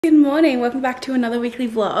Good morning, welcome back to another weekly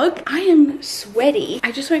vlog. I am sweaty.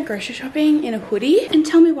 I just went grocery shopping in a hoodie, and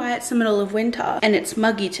tell me why it's the middle of winter and it's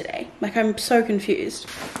muggy today. Like, I'm so confused.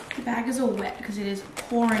 The bag is all wet because it is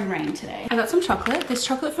pouring rain today. I got some chocolate. This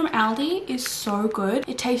chocolate from Aldi is so good.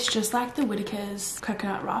 It tastes just like the Whittaker's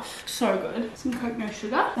coconut ruff. So good. Some Coke, no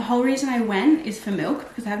sugar. The whole reason I went is for milk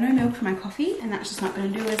because I have no milk for my coffee, and that's just not gonna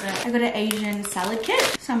do, is it? I got an Asian salad kit,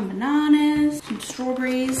 some bananas, some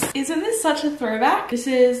strawberries. Isn't this such a throwback? This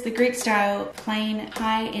is the Greek style plain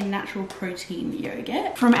high in natural protein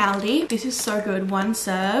yogurt from Aldi. This is so good. One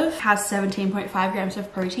serve has 17.5 grams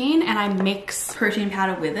of protein, and I mix protein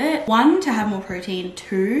powder with it. One, to have more protein.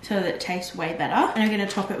 Two, so that it tastes way better. And I'm gonna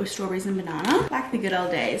top it with strawberries and banana, like the good old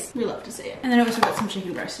days. We love to see it. And then I also got some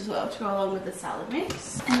chicken breast as well to go along with the salad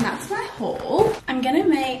mix. And that's my haul. I'm gonna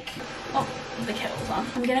make, oh, the kettle's on.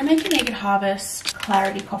 I'm gonna make a Naked Harvest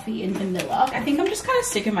Clarity coffee in vanilla. I think I'm just kind of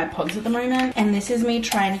sick of my pods at the moment, and this is me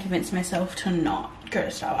trying to convince myself to not go to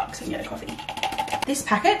Starbucks and get a coffee. This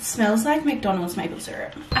packet smells like McDonald's maple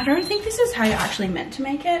syrup. I don't think this is how you're actually meant to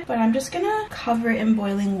make it, but I'm just gonna cover it in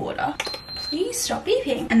boiling water. Please stop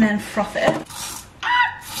beeping. And then froth it.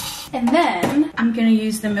 And then I'm gonna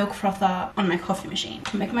use the milk frother on my coffee machine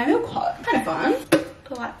to make my milk hot. Kind of fun.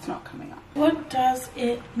 The light's not coming up. What does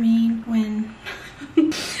it mean when...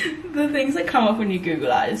 The things that come up when you Google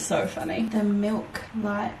that is so funny. The milk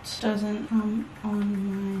light doesn't come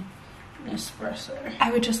on my espresso.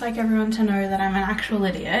 I would just like everyone to know that I'm an actual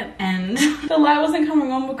idiot, and the light wasn't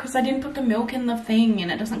coming on because I didn't put the milk in the thing,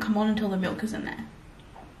 and it doesn't come on until the milk is in there.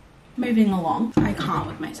 Moving along. I can't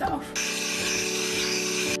with myself.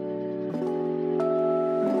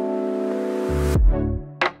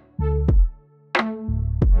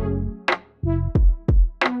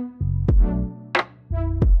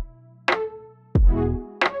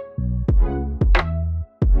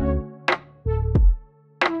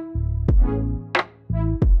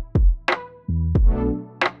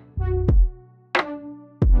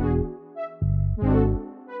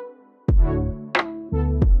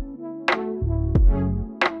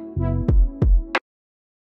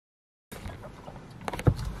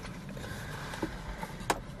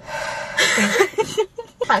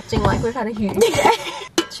 Acting like we've had a huge day.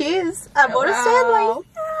 Cheers. I bought a Stanley.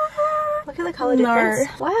 Look at the colour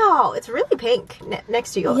difference. Wow, it's really pink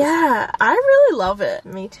next to yours. Yeah, I really love it.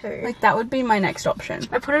 Me too. Like, that would be my next option.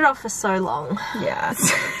 I put it off for so long. Yeah,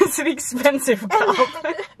 it's an expensive cup.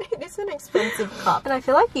 It is an expensive cup. And I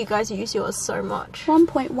feel like you guys use yours so much.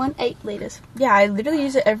 1.18 litres. Yeah, I literally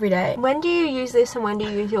use it every day. When do you use this and when do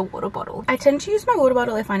you use your water bottle? I tend to use my water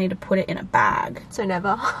bottle if I need to put it in a bag. So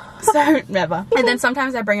never. So never. And then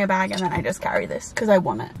sometimes I bring a bag and then I just carry this because I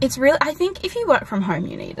want it. It's really, I think if you work from home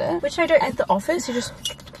you need it. Which I don't. At the office you just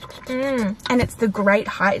and it's the great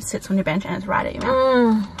height. It sits on your bench and it's right at your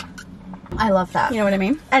mouth. I love that. You know what I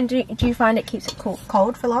mean? And do you find it keeps it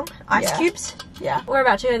cold for long? Ice cubes? Yeah. We're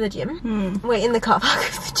about to go to the gym. We're in the car park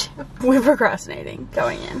of the gym. We're procrastinating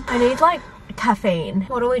going in. I need like caffeine.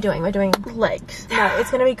 What are we doing? We're doing legs. No,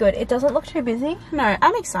 it's gonna be good. It doesn't look too busy. No,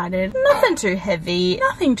 I'm excited. Nothing too heavy,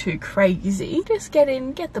 nothing too crazy. Just get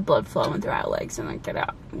in, get the blood flowing through our legs and then get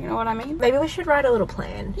out. You know what I mean? Maybe we should write a little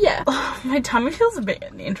plan. Yeah. Oh, my tummy feels a bit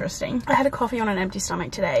interesting. I had a coffee on an empty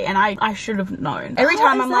stomach today and I should have known. Every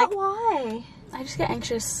time I'm like, why? I just get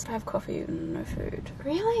anxious. I have coffee and no food.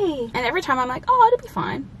 Really? And every time I'm like, oh, it'll be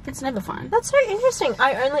fine. It's never fine. That's so interesting.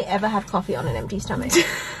 I only ever have coffee on an empty stomach.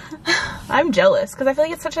 I'm jealous because I feel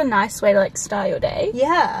like it's such a nice way to like start your day.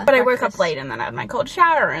 Yeah. But I woke up late and then I had my cold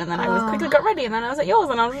shower and then I quickly got ready and then I was at yours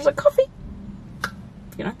and I was just like, coffee.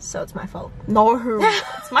 You know? So it's my fault. No.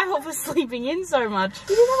 It's my fault for sleeping in so much.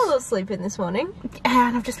 You did have a little sleep in this morning.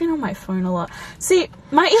 And I've just been on my phone a lot. See,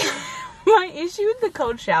 my issue with the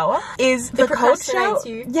cold shower is the cold shower.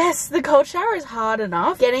 Yes, the cold shower is hard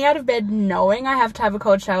enough. Getting out of bed knowing I have to have a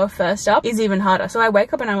cold shower first up is even harder. So I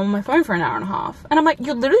wake up and I'm on my phone for an hour and a half. And I'm like,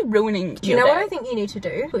 you're literally ruining Do you know what I think you need to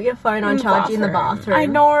do? Put your phone on charge in the bathroom. I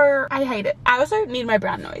know. I hate it. I also need my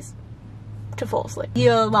brown noise to fall asleep.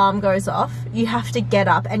 Your alarm goes off, you have to get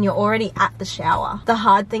up and you're already at the shower. The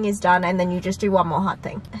hard thing is done and then you just do one more hard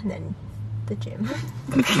thing. And then the gym.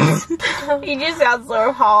 You just sound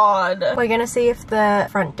so hard. We're gonna see if the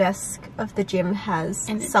front desk of the gym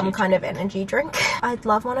has some kind of energy drink. I'd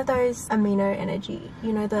love one of those amino energy,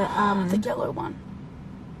 you know, the yellow one.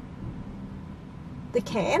 The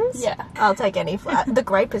cans? Yeah. I'll take any flat. The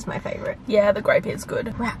grape is my favorite. Yeah, the grape is good.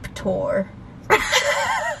 Raptor.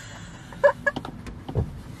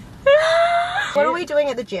 What are we doing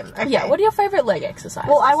at the gym? Okay. Yeah, what are your favourite leg exercises?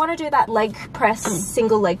 Well, I want to do that leg press,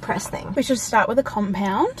 single leg press thing. We should start with a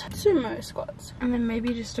compound. Sumo squats. And then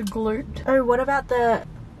maybe just a glute. Oh, what about the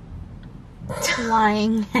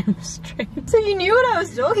Lying hamstring. So you knew what I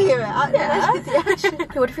was talking about. Yeah.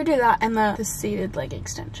 Okay, what if we do that and the seated leg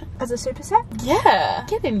extension? As a superset? Yeah.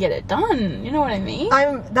 Get in, get it done. You know what I mean?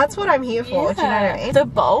 That's what I'm here for, do you know what I mean? The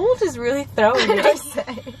bold is really throwing me.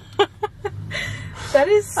 That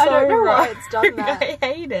is so I don't know wrong. why it's done that. I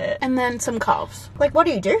hate it. And then some calves. Like, what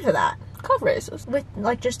do you do for that? Calf raises. With,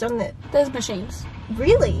 like, just on the... There's machines.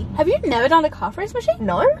 Really? Have you never done a calf raise machine?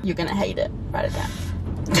 No. You're gonna hate it. Write it down.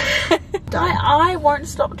 My eye won't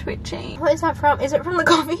stop twitching. What is that from? Is it from the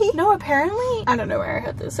coffee? No, apparently, I don't know where I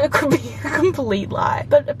heard this, so it could be a complete lie.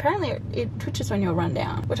 But apparently it twitches when you're run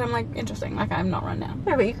down, which I'm like, interesting, like I'm not run down.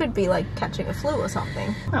 No, but you could be like catching a flu or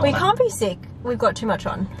something. Oh, we can't be sick. We've got too much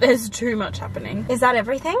on. There's too much happening. Is that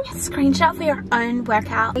everything? Screenshot for your own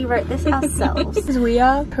workout. We wrote this ourselves. Because we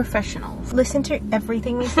are professionals. Listen to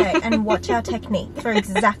everything we say and watch our technique for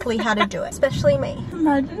exactly how to do it. Especially me.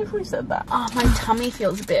 Imagine if we said that. Oh, my tummy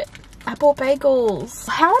feels a bit. I bought bagels.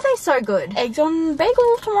 How are they so good? Eggs on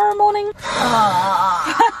bagel tomorrow morning.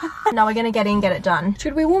 No, we're gonna get in, get it done.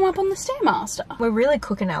 Should we warm up on the Stairmaster? We're really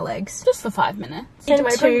cooking our legs. Just for 5 minutes.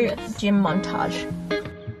 Into gym montage.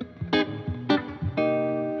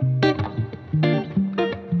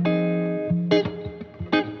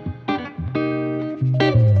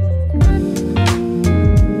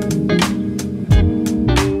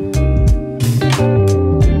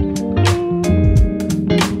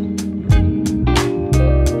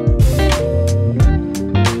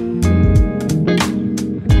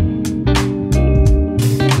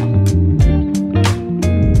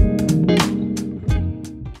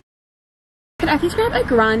 I please grab a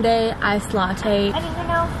grande iced latte. Anything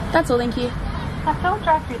else? That's all, thank you. Don't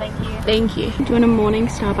drive through, thank you. Thank you. Doing a morning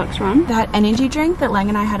Starbucks run. That energy drink that Lang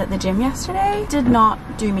and I had at the gym yesterday did not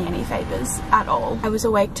do me any favors at all. I was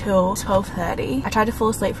awake till 12:30. I tried to fall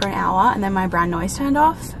asleep for an hour and then my brown noise turned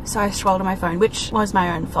off. So I scrolled on my phone, which was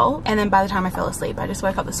my own fault. And then by the time I fell asleep, I just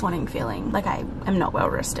woke up this morning feeling like I am not well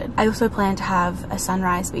rested. I also planned to have a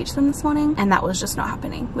sunrise beach swim this morning and that was just not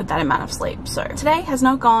happening with that amount of sleep. So today has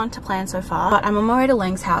not gone to plan so far, but I'm on my way to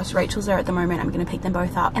Lang's house. Rachel's there at the moment. I'm gonna pick them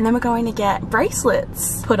both up and then we're going to get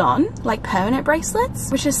bracelets put on, like permanent bracelets,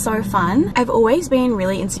 which is so fun. I've always been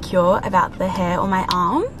really insecure about the hair on my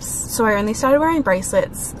arms, so I only started wearing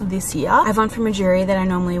bracelets this year. I've gone from a jewelry that I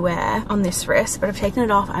normally wear on this wrist, but I've taken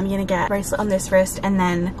it off. I'm gonna get a bracelet on this wrist and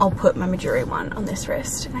then I'll put my jewelry one on this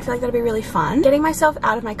wrist. And I feel like that'll be really fun. Getting myself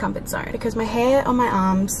out of my comfort zone because my hair on my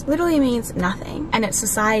arms literally means nothing and it's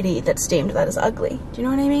society that's deemed that as ugly. Do you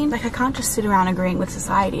know what I mean? Like I can't just sit around agreeing with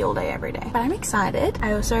society all day every day. But I'm excited.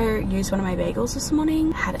 I also used one of my bagels this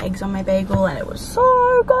morning. Had eggs on my bagel and it was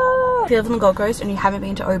so good. If you live on the Gold Coast and you haven't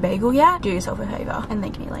been to O Bagel yet, do yourself a favor and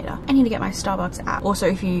thank me later. I need to get my Starbucks app. Also,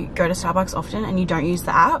 if you go to Starbucks often and you don't use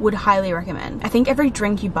the app, would highly recommend. I think every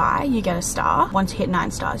drink you buy, you get a star. Once you hit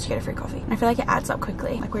 9 stars, you get a free coffee. And I feel like it adds up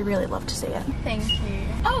quickly. Like we really love to see it. Thank you.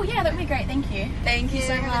 Oh yeah, that would be great. Thank you. Thank you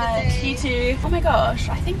so much. You too. Oh my gosh,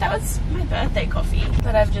 I think that was my birthday coffee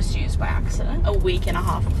that I've just used by accident a week and a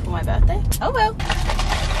half before my birthday. Oh well.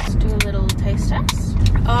 Let's do a little taste test.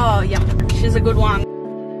 Oh, yum. She's a good one.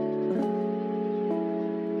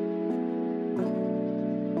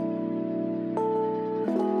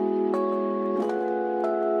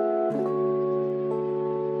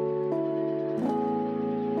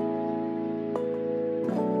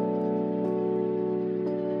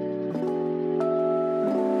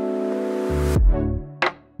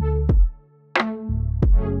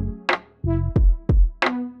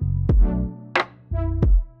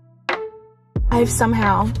 I've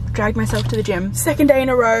somehow dragged myself to the gym. Second day in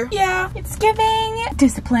a row. Yeah, it's giving.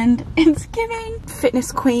 Disciplined. It's giving.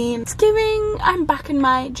 Fitness queen. It's giving. I'm back in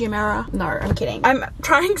my gym era. No, I'm kidding. I'm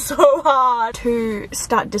trying so hard to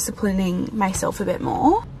start disciplining myself a bit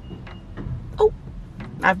more. Oh,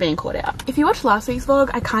 I've been caught out. If you watched last week's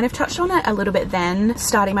vlog, I kind of touched on it a little bit then,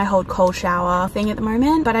 starting my whole cold shower thing at the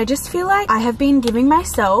moment, but I just feel like I have been giving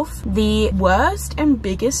myself the worst and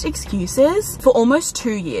biggest excuses for almost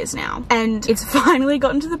 2 years now. And it's finally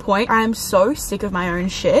gotten to the point I am so sick of my own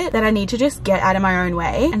shit that I need to just get out of my own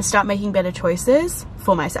way and start making better choices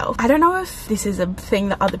for myself. I don't know if this is a thing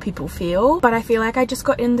that other people feel, but I feel like I just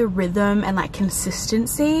got in the rhythm and like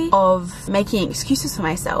consistency of making excuses for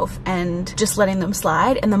myself and just letting them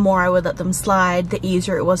slide. And the more I would let them slide, the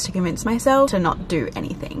easier it was to convince myself to not do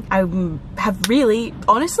anything. I have really,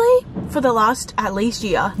 honestly, for the last at least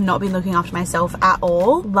year, not been looking after myself at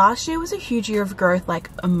all. Last year was a huge year of growth, like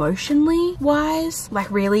emotionally wise, like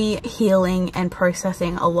really healing and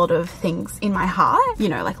processing a lot of things in my heart, you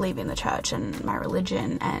know, like leaving the church and my religion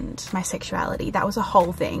religion and my sexuality. That was a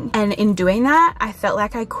whole thing. And in doing that, I felt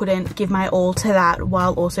like I couldn't give my all to that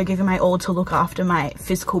while also giving my all to look after my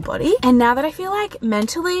physical body. And now that I feel like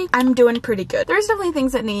mentally I'm doing pretty good. There's definitely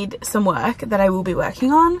things that need some work that I will be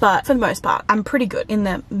working on, but for the most part, I'm pretty good in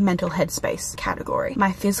the mental headspace category.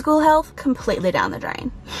 My physical health, completely down the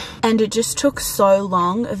drain. And it just took so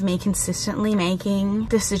long of me consistently making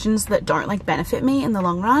decisions that don't like benefit me in the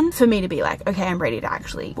long run for me to be like, okay, I'm ready to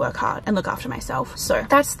actually work hard and look after myself. So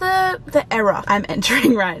that's the era I'm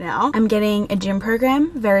entering right now. I'm getting a gym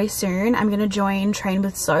program very soon. I'm gonna join Train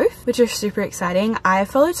with Soph, which is super exciting. I've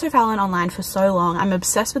followed Soph Allen online for so long. I'm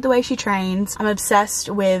obsessed with the way she trains. I'm obsessed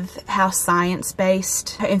with how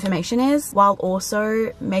science-based her information is, while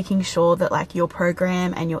also making sure that like your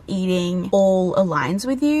program and your eating all aligns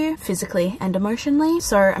with you physically and emotionally.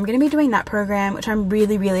 So I'm gonna be doing that program, which I'm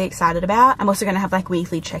really, really excited about. I'm also gonna have like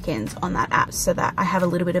weekly check-ins on that app so that I have a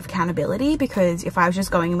little bit of accountability, because if I was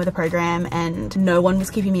just going in with a program and no one was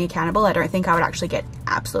keeping me accountable, I don't think I would actually get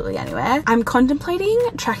absolutely anywhere. I'm contemplating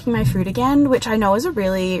tracking my food again, which I know is a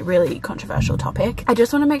really, really controversial topic. I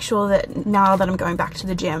just want to make sure that now that I'm going back to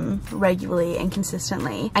the gym regularly and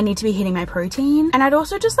consistently, I need to be hitting my protein. And I'd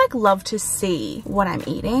also just like love to see what I'm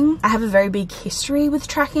eating. I have a very big history with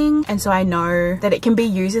tracking, and so I know that it can be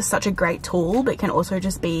used as such a great tool, but it can also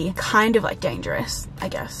just be kind of like dangerous, I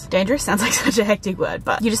guess. Dangerous sounds like such a hectic word,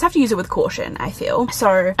 but you just have to use it with caution, I feel. So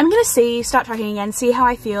I'm gonna start tracking again, see how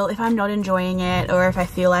I feel. If I'm not enjoying it, or if I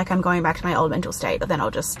feel like I'm going back to my old mental state, then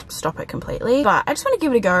I'll just stop it completely. But I just want to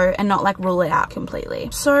give it a go and not like rule it out completely.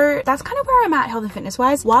 So that's kind of where I'm at health and fitness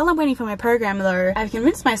wise. While I'm waiting for my program though, I've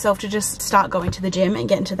convinced myself to just start going to the gym and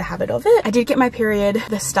get into the habit of it. I did get my period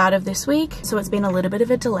the start of this week, so it's been a little bit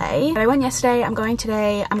of a delay. But I went yesterday, I'm going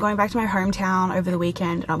today, I'm going back to my hometown over the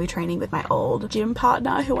weekend, and I'll be training with my old gym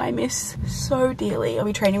partner who I miss so dearly. I'll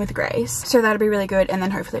be training with Grace. So that'll be really good, and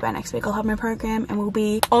then hopefully by next week I'll have my program and we'll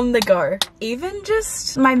be on the go. Even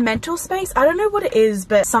just my mental space, I don't know what it is,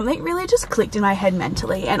 but something really just clicked in my head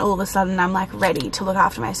mentally, and all of a sudden I'm like ready to look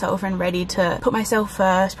after myself and ready to put myself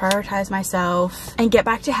first, prioritize myself, and get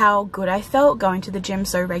back to how good I felt going to the gym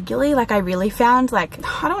so regularly. Like I really found like,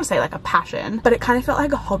 I don't want to say like a passion, but it kind of felt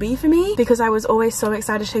like a hobby for me, because I was always so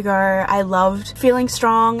excited to go. I loved feeling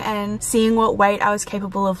strong and seeing what weight I was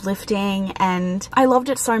capable of lifting, and I loved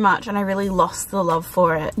it so much, and I really lost the love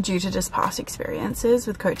for it due to just past experiences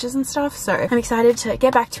with coaches and stuff. So I'm excited to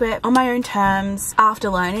get back to it on my own terms after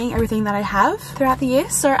learning everything that I have throughout the year.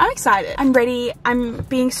 So I'm excited. I'm ready. I'm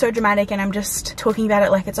being so dramatic and I'm just talking about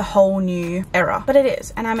it like it's a whole new era, but it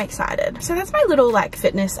is, and I'm excited. So that's my little like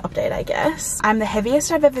fitness update, I guess. I'm the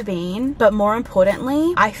heaviest I've ever been, but more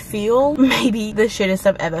importantly, I feel maybe the shittest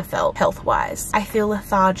I've ever felt health-wise. I feel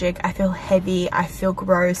lethargic, I feel heavy, I feel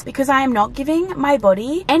gross, because I am not giving my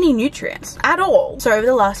body any nutrients at all. So over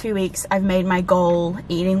the last few weeks, I've made my goal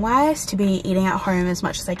eating-wise to be eating at home as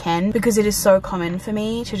much as I can, because it is so common for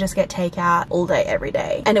me to just get takeout all day, every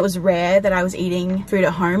day. And it was rare that I was eating food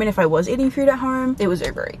at home, and if I was eating food at home, it was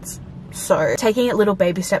Uber Eats. So taking it little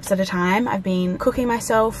baby steps at a time. I've been cooking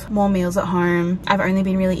myself more meals at home. I've only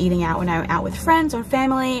been really eating out when I'm out with friends or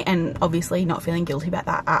family, and obviously not feeling guilty about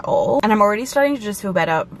that at all. And I'm already starting to just feel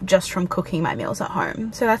better just from cooking my meals at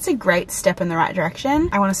home. So that's a great step in the right direction.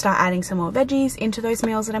 I want to start adding some more veggies into those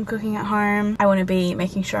meals that I'm cooking at home. I want to be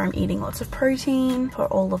making sure I'm eating lots of protein for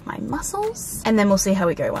all of my muscles. And then we'll see how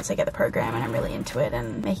we go once I get the program and I'm really into it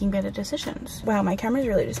and making better decisions. Wow, my camera's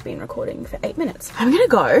really just been recording for 8 minutes. I'm gonna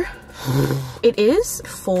go. It is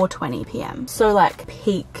 4:20 p.m. So like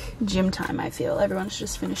peak gym time, I feel. Everyone's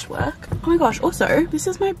just finished work. Oh my gosh, also, this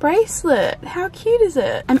is my bracelet. How cute is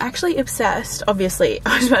it? I'm actually obsessed. Obviously,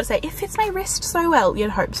 I was about to say, it fits my wrist so well. You'd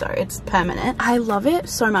hope so. It's permanent. I love it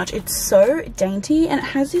so much. It's so dainty, and it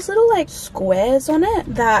has these little like squares on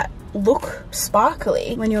it that look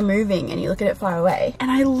sparkly when you're moving and you look at it far away, and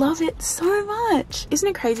I love it so much. Isn't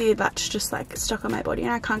it crazy that's just like stuck on my body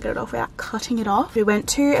and I can't get it off without cutting it off? We went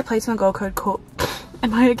to a place on the Gold Coast called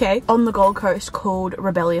am I okay? On the Gold Coast called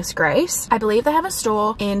Rebellious Grace. I believe they have a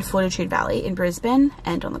store in Fortitude Valley in Brisbane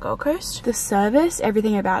and on the Gold Coast. The service,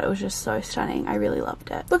 everything about it was just so stunning. I really loved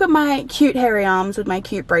it. Look at my cute hairy arms with my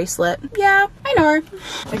cute bracelet. Yeah, I know.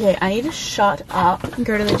 Okay, I need to shut up and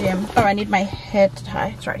go to the gym. Oh, I need my hair to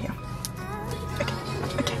tie. It's right here.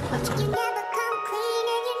 Okay, let's go.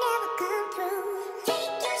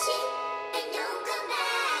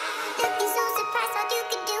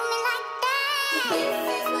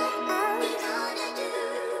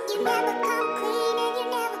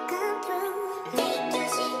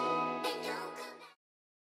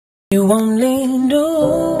 You only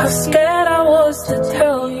knew how scared I was to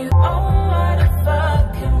tell you. Oh, what if I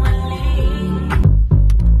can believe?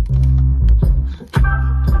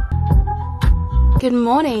 Good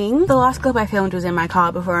morning. The last clip I filmed was in my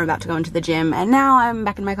car before I'm about to go into the gym, and now I'm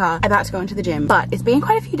back in my car about to go into the gym. But it's been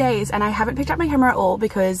quite a few days and I haven't picked up my camera at all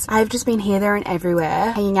because I've just been here, there and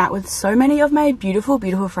everywhere, hanging out with so many of my beautiful,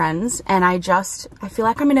 beautiful friends, and I feel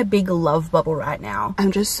like I'm in a big love bubble right now.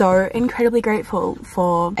 I'm just so incredibly grateful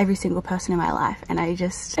for every single person in my life, and I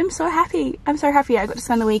just am so happy. I'm so happy. I got to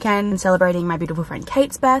spend the weekend celebrating my beautiful friend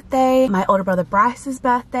Kate's birthday, my older brother Bryce's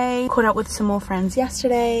birthday, caught up with some more friends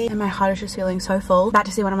yesterday, and my heart is just feeling so full. About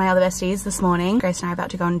to see one of my other besties this morning. Grace and I are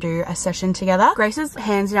about to go and do a session together. Grace is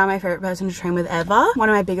hands down my favorite person to train with ever. One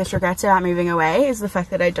of my biggest regrets about moving away is the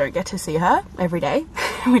fact that I don't get to see her every day.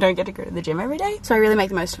 We don't get to go to the gym every day. So I really make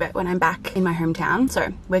the most of it when I'm back in my hometown.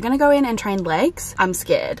 So we're gonna go in and train legs. I'm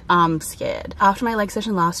scared. After my leg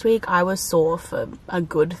session last week, I was sore for a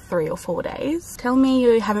good 3 or 4 days. Tell me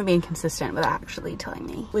you haven't been consistent without actually telling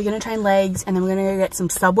me. We're gonna train legs and then we're gonna go get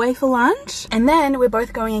some Subway for lunch. And then we're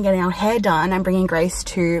both going and getting our hair done. I'm bringing Grace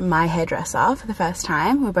to my hairdresser for the first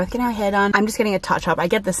time. We're both getting our hair done. I'm just getting a touch up. I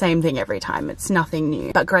get the same thing every time. It's nothing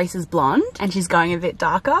new. But Grace is blonde and she's going a bit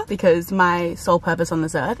darker because my sole purpose on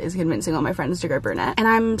this earth is convincing all my friends to go brunette. And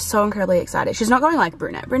I'm so incredibly excited. She's not going like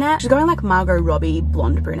brunette. She's going like Margot Robbie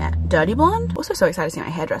blonde brunette. Dirty blonde. Also so excited to see my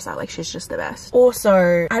hairdresser. Like, she's just the best.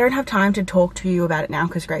 Also, I don't have time to talk to you about it now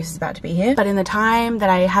because Grace is about to be here. But in the time that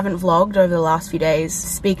I haven't vlogged over the last few days,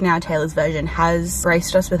 Speak Now Taylor's version has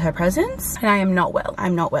graced us with her presence. And I am not well.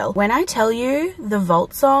 I'm not well. When I tell you the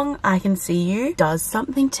Vault song, I Can See You, does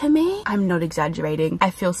something to me, I'm not exaggerating. I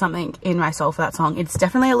feel something in my soul for that song. It's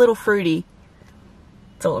definitely a little fruity.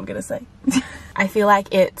 That's all I'm gonna say. I feel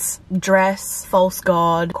like it's Dress, False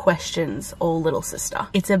God, Questions, all Little Sister.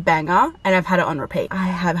 It's a banger and I've had it on repeat. I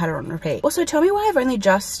have had it on repeat. Also, tell me why I've only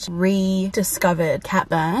just rediscovered Kat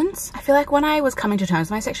Burns. I feel like when I was coming to terms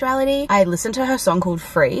with my sexuality, I listened to her song called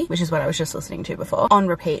Free, which is what I was just listening to before, on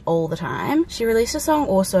repeat all the time. She released a song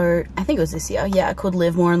also, I think it was this year, yeah, called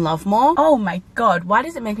Live More and Love More. Oh my God, why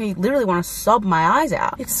does it make me literally want to sob my eyes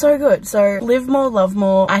out? It's so good. So Live More, Love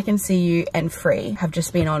More, I Can See You, and Free have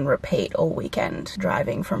just been on repeat all weekend,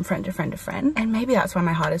 driving from friend to friend to friend. And maybe that's why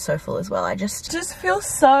my heart is so full as well. I just feel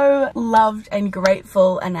so loved and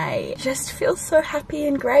grateful, and I just feel so happy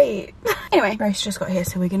and great. Anyway, Grace just got here,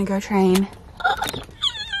 so we're gonna go train.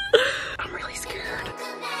 I'm really scared.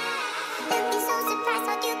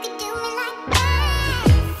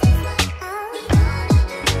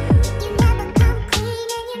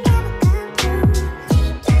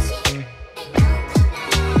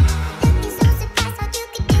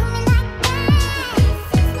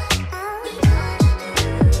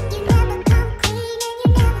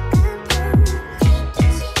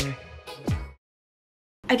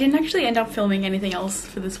 I didn't actually end up filming anything else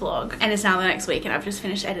for this vlog, and it's now the next week and I've just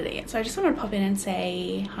finished editing it. So I just wanted to pop in and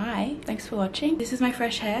say hi. Thanks for watching. This is my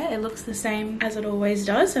fresh hair. It looks the same as it always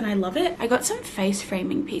does and I love it. I got some face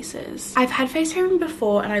framing pieces. I've had face framing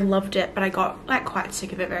before and I loved it, but I got like quite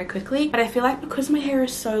sick of it very quickly. But I feel like because my hair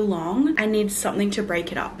is so long, I need something to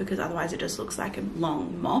break it up because otherwise it just looks like a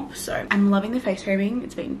long mop. So I'm loving the face framing.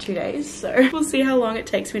 It's been 2 days, so we'll see how long it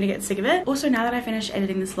takes me to get sick of it. Also, now that I finished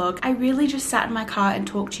editing this vlog, I really just sat in my car and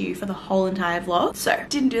talked to you for the whole entire vlog. So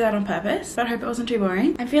didn't do that on purpose, but I hope it wasn't too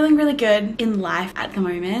boring. I'm feeling really good in life at the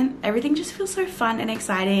moment. Everything just feels so fun and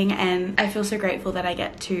exciting, and I feel so grateful that I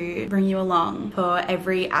get to bring you along for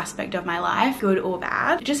every aspect of my life, good or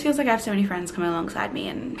bad. It just feels like I have so many friends coming alongside me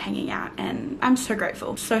and hanging out, and I'm so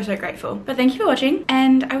grateful. So grateful. But thank you for watching,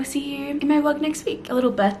 and I will see you in my vlog next week. A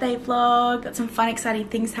little birthday vlog, got some fun exciting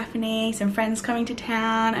things happening, some friends coming to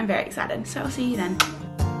town. I'm very excited, so I'll see you then.